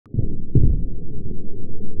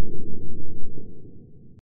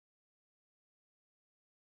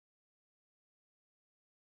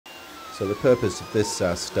So the purpose of this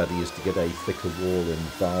study is to get a thicker wall in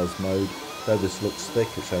Vase Mode. Though this looks thick,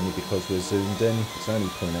 it's only because we're zoomed in. It's only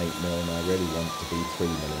 0.8 mm and I really want it to be 3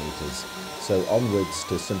 mm. So onwards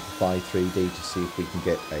to Simplify 3D to see if we can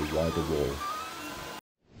get a wider wall.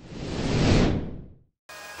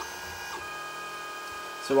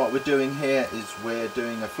 So what we're doing here is we're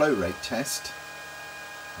doing a flow rate test,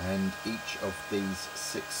 and each of these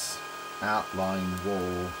 6 outline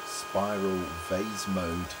wall spiral Vase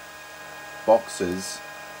Mode boxes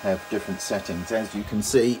have different settings. As you can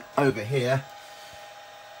see over here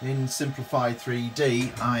in Simplify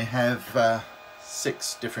 3D, I have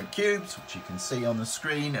 6 different cubes, which you can see on the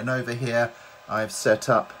screen, and over here I've set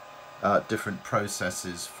up different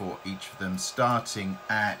processes for each of them, starting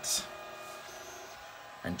at,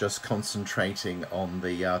 and just concentrating on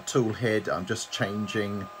the tool head. I'm just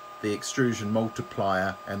changing the extrusion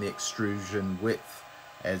multiplier and the extrusion width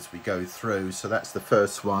as we go through. So that's the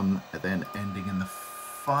first one, and then ending in the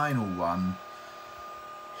final one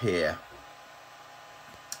here.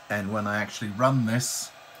 And when I actually run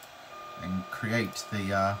this and create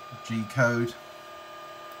the G code,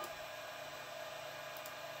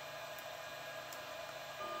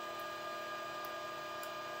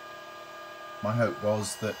 my hope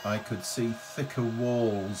was that I could see thicker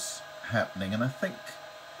walls happening, and I think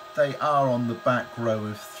they are on the back row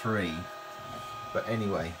of 3. But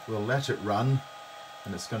anyway, we'll let it run,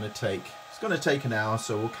 and it's going to take an hour,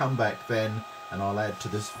 so we'll come back then and I'll add to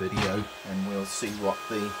this video and we'll see what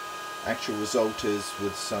the actual result is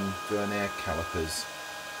with some vernier calipers.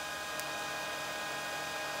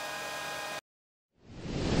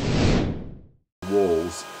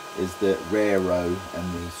 Walls is the rear row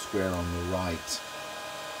and the square on the right,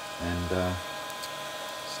 and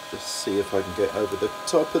let's just see if I can get over the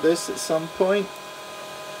top of this at some point.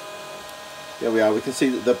 There we are. We can see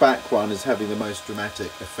that the back one is having the most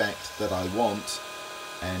dramatic effect that I want,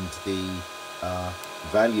 and the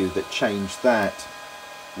value that changed that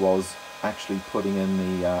was actually putting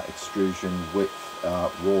in the extrusion width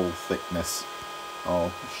wall thickness.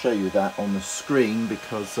 I'll show you that on the screen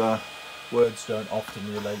because words don't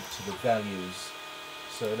often relate to the values.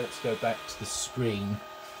 So let's go back to the screen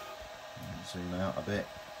and zoom out a bit.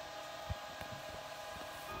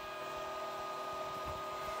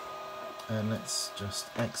 And let's just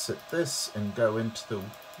exit this and go into the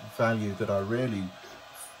value that I really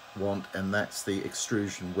want, and that's the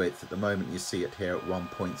extrusion width. At the moment you see it here at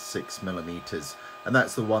 1.6 mm, and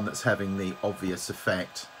that's the one that's having the obvious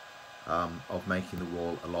effect of making the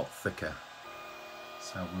wall a lot thicker.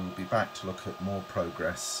 So we'll be back to look at more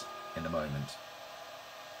progress in a moment.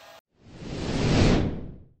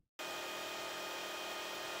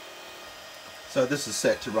 So this is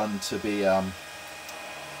set to run to be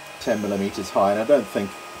 10 mm high, and I don't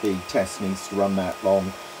think the test needs to run that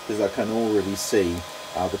long because I can already see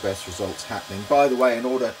the best results happening. By the way, in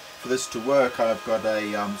order for this to work, I've got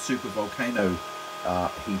a super volcano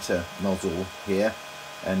heater nozzle here,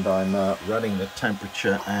 and I'm running the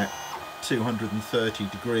temperature at 230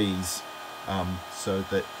 degrees so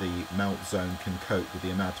that the melt zone can cope with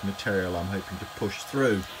the amount of material I'm hoping to push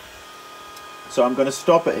through. So I'm going to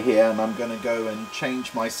stop it here, and I'm going to go and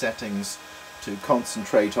change my settings to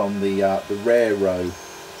concentrate on the rear row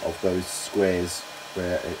of those squares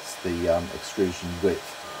where it's the extrusion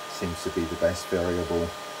width seems to be the best variable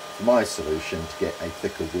for my solution to get a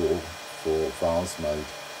thicker wall for Vase Mode.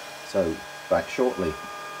 So back shortly.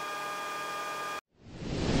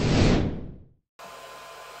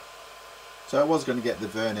 So I was going to get the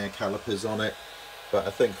vernier calipers on it, but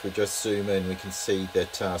I think if we just zoom in we can see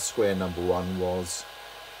that square number 1 was,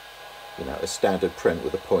 you know, a standard print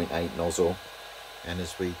with a 0.8 nozzle. And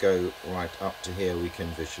as we go right up to here, we can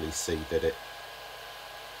visually see that it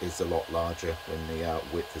is a lot larger when the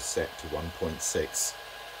width is set to 1.6.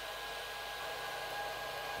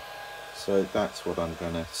 So that's what I'm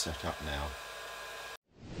going to set up now.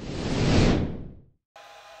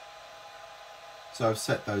 So I've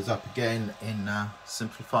set those up again in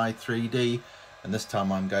Simplify 3D, and this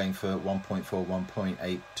time I'm going for 1.4,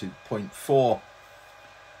 1.8 to 0.4.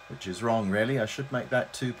 Which is wrong really. I should make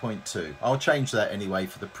that 2.2. I'll change that anyway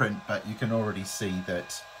for the print, but you can already see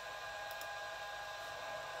that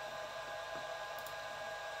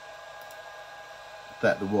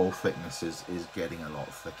the wall thickness is getting a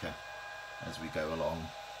lot thicker as we go along.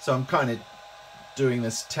 So I'm kind of doing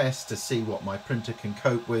this test to see what my printer can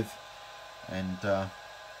cope with, and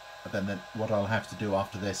then what I'll have to do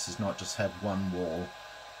after this is not just have one wall,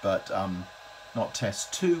 but not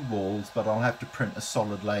test 2 walls, but I'll have to print a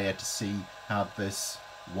solid layer to see how this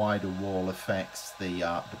wider wall affects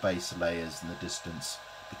the base layers and the distance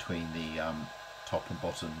between the top and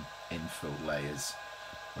bottom infill layers,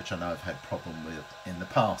 which I know I've had problem with in the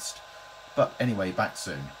past. But anyway, back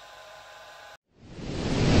soon.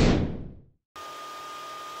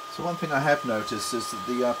 So one thing I have noticed is that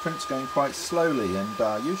the print's going quite slowly, and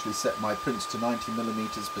I usually set my prints to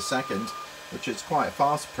 90mm per second, which is quite a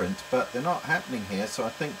fast print, but they're not happening here, so I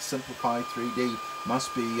think Simplify 3D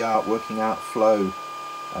must be working out flow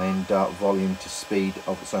and volume to speed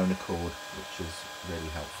of its own accord, which is really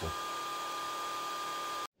helpful.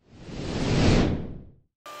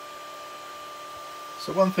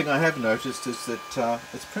 So one thing I have noticed is that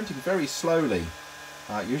it's printing very slowly.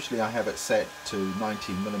 Usually I have it set to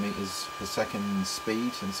 90mm per second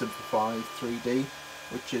speed in Simplify 3D,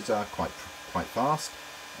 which is quite fast,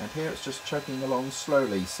 and here it's just chugging along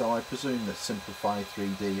slowly, so I presume that Simplify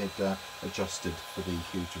 3D had adjusted for the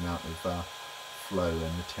huge amount of flow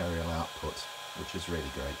and material output, which is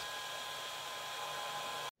really great.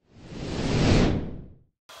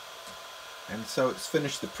 And so it's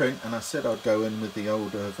finished the print, and I said I'd go in with the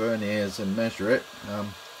old verniers and measure it.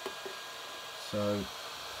 So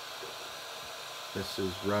this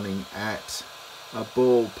is running at a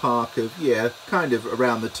ballpark of, yeah, kind of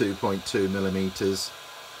around the 2.2mm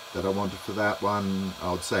that I wanted for that one.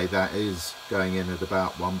 I would say that is going in at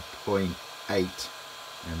about 1.8,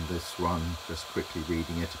 and this one, just quickly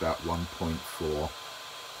reading it, about 1.4.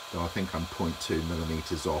 So I think I'm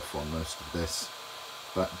 0.2mm off on most of this,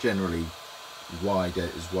 but generally wider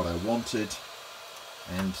is what I wanted.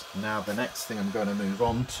 And now the next thing I'm going to move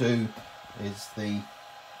on to is the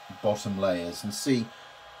bottom layers, and see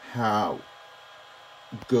how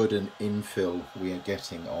good an infill we are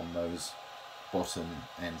getting on those bottom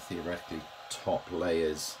and theoretically top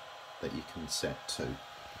layers that you can set to.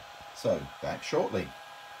 So back shortly.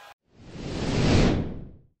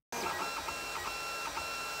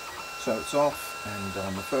 So it's off, and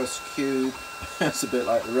on the first cube it's a bit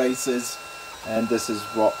like the races, and this is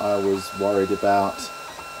what I was worried about.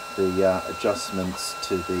 The adjustments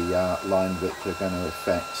to the line width are going to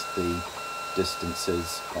affect the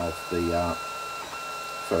distances of the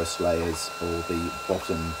first layers or the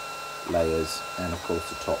bottom layers, and of course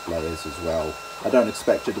the top layers as well. I don't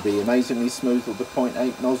expect it to be amazingly smooth with the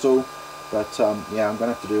 0.8 nozzle, but yeah, I'm going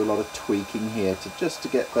to have to do a lot of tweaking here just to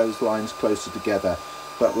get those lines closer together.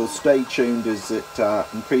 But we'll stay tuned as it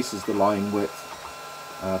increases the line width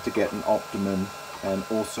to get an optimum, and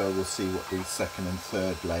also we'll see what the second and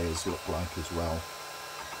third layers look like as well.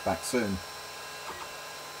 Back soon.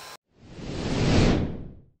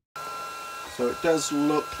 So it does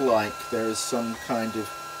look like there is some kind of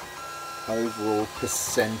overall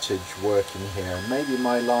percentage working here. Maybe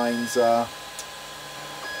my lines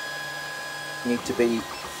need to be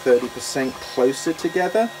 30% closer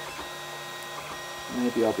together.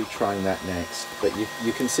 Maybe I'll be trying that next, but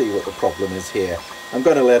you can see what the problem is here. I'm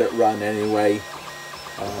going to let it run anyway,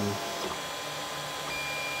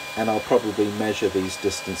 and I'll probably measure these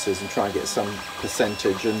distances and try and get some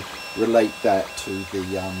percentage and relate that to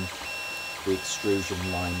the extrusion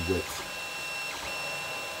line width.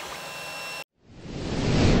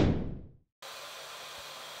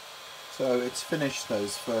 So it's finished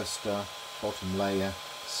those first bottom layer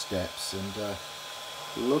steps, and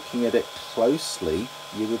looking at it closely,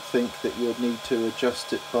 you would think that you would need to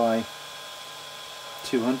adjust it by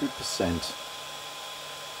 200%.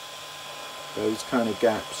 Those kind of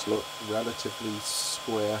gaps look relatively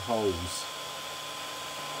square holes.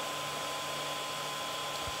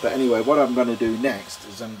 But anyway, what I'm going to do next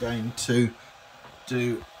is I'm going to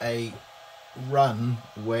do a run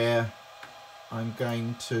where I'm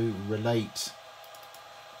going to relate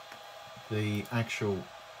the actual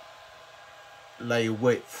layer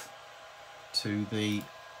width to the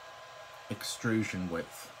extrusion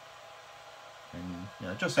width,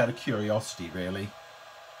 and just out of curiosity really,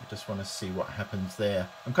 I just want to see what happens there.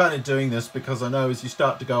 I'm kind of doing this because I know as you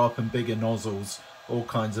start to go up in bigger nozzles, all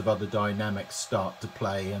kinds of other dynamics start to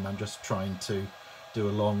play, and I'm just trying to do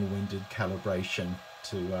a long-winded calibration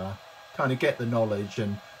to kind of get the knowledge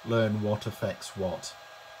and learn what affects what.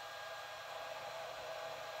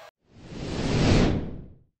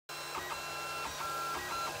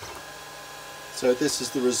 So this is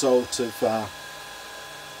the result of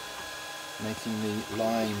making the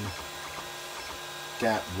line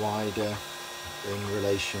gap wider in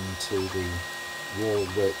relation to the wall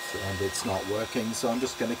width, and it's not working, so I'm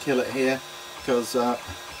just going to kill it here because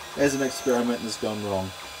there's an experiment that's gone wrong.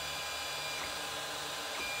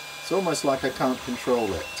 It's almost like I can't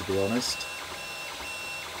control it, to be honest.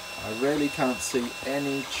 I really can't see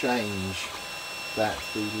any change that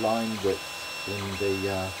the line width in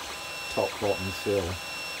the top bottom fill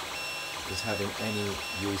is having any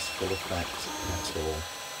useful effect at all.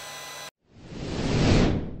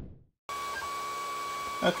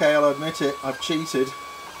 Okay, I'll admit it, I've cheated.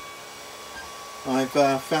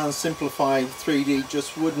 I've found Simplify 3D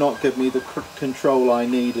just would not give me the control I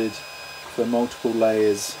needed for multiple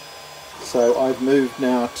layers. So I've moved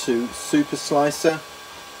now to superslicer,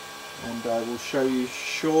 and I will show you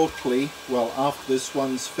shortly, well after this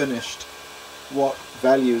one's finished, what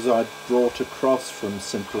values I brought across from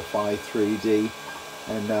Simplify 3D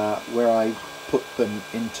and where I put them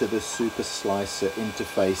into the superslicer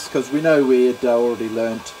interface, because we know we had already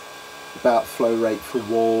learnt about flow rate for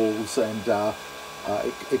walls and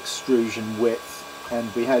extrusion width, and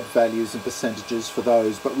we had values and percentages for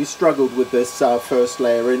those, but we struggled with this first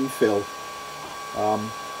layer infill,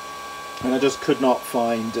 and I just could not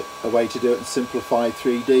find a way to do it in Simplify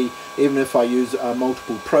 3D. Even if I use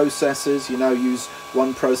multiple processes, you know, use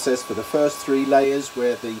one process for the first 3 layers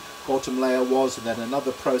where the bottom layer was, and then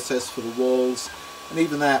another process for the walls, and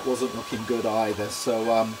even that wasn't looking good either.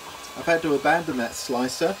 So I've had to abandon that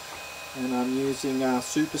slicer, and I'm using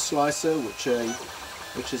superslicer, which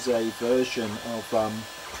is a version of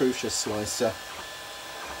Prusa slicer.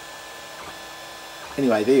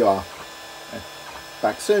 Anyway, there you are.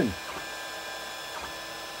 Back soon.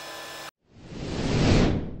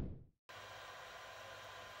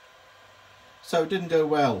 So it didn't go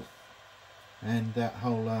well, and that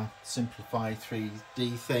whole Simplify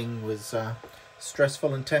 3D thing was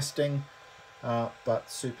stressful in testing, but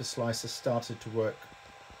superslicer started to work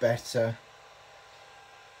better-ish.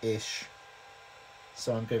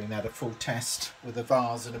 So I'm giving that a full test with a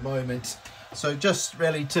vase in a moment. So just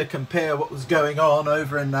really to compare what was going on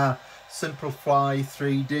over in Simplify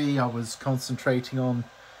 3D, I was concentrating on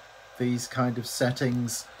these kind of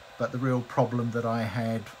settings, but the real problem that I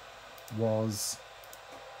had was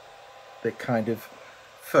the kind of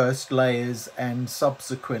first layers and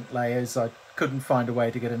subsequent layers. I couldn't find a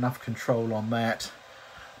way to get enough control on that.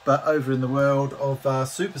 But over in the world of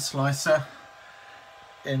superslicer,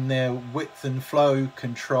 in their width and flow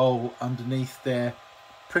control underneath their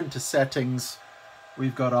printer settings,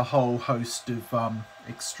 we've got a whole host of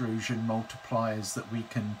extrusion multipliers that we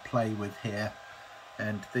can play with here,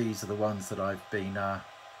 and these are the ones that I've been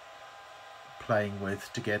playing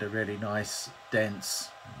with to get a really nice dense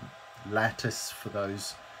lattice for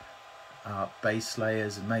those base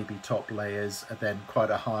layers and maybe top layers, and then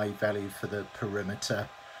quite a high value for the perimeter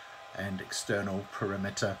and external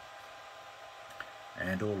perimeter.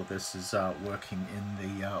 And all of this is working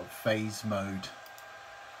in the Vase Mode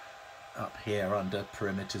up here under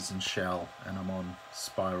perimeters and shell, and I'm on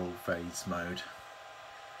spiral Vase Mode.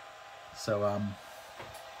 So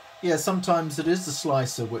yeah, sometimes it is the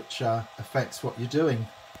slicer which affects what you're doing,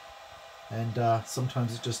 and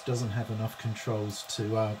sometimes it just doesn't have enough controls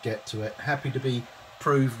to get to it. Happy to be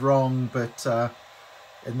proved wrong, but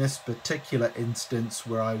in this particular instance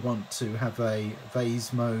where I want to have a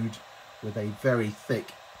Vase Mode with a very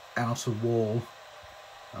thick outer wall,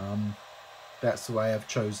 that's the way I've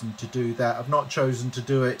chosen to do that. I've not chosen to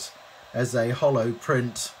do it as a hollow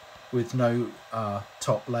print with no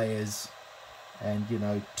top layers and, you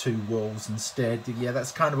know, 2 walls instead. Yeah,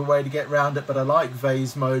 that's kind of a way to get around it, but I like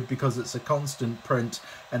Vase Mode because it's a constant print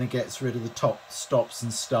and it gets rid of the top stops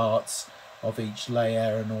and starts of each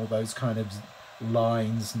layer, and all those kind of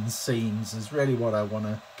lines and seams is really what I want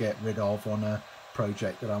to get rid of on a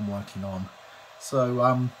project that I'm working on.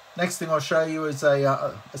 So next thing I'll show you is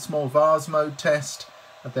a small Vase Mode test,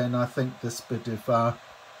 and then I think this bit of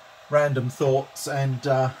random thoughts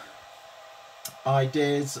and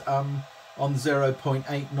ideas on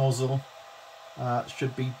 0.8 nozzle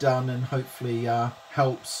should be done, and hopefully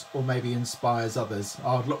helps or maybe inspires others.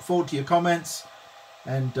 I'll look forward to your comments,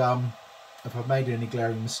 and if I've made any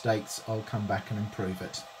glaring mistakes, I'll come back and improve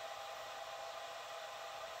it.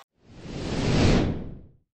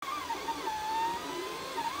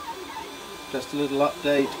 Just a little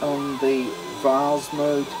update on the Vase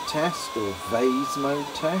Mode test, or Vase Mode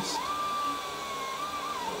test.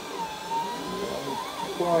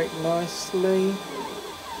 Quite nicely.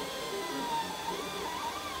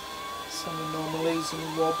 Some anomalies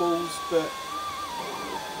and wobbles, but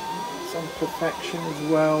some perfection as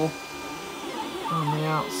well on the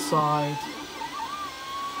outside.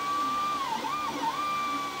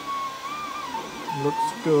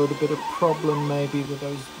 Looks good. A bit of problem maybe with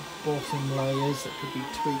those bottom layers that could be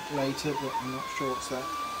tweaked later, but I'm not sure it's that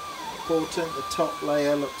important. The top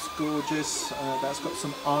layer looks gorgeous. That's got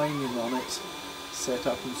some ironing on it set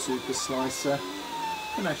up in superslicer.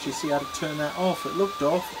 You can actually see how to turn that off. It looked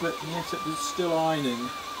off, but yet it was still ironing.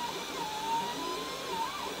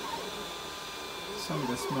 Some of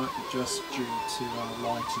this might be just due to our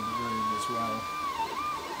light in the room as well.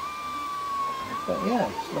 But yeah,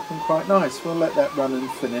 it's looking quite nice. We'll let that run and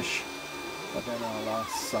finish, and then I'll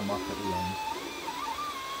sum up at the end.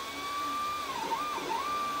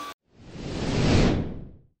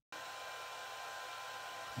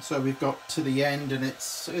 So we've got to the end, and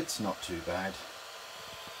it's not too bad.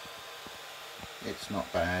 It's not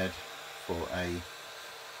bad for a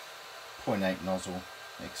 0.8 nozzle,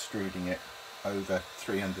 extruding it over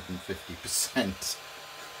 350%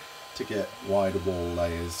 to get wider wall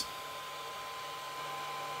layers.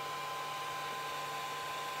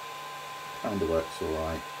 Kind of works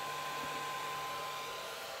alright.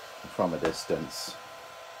 From a distance,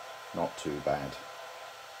 not too bad.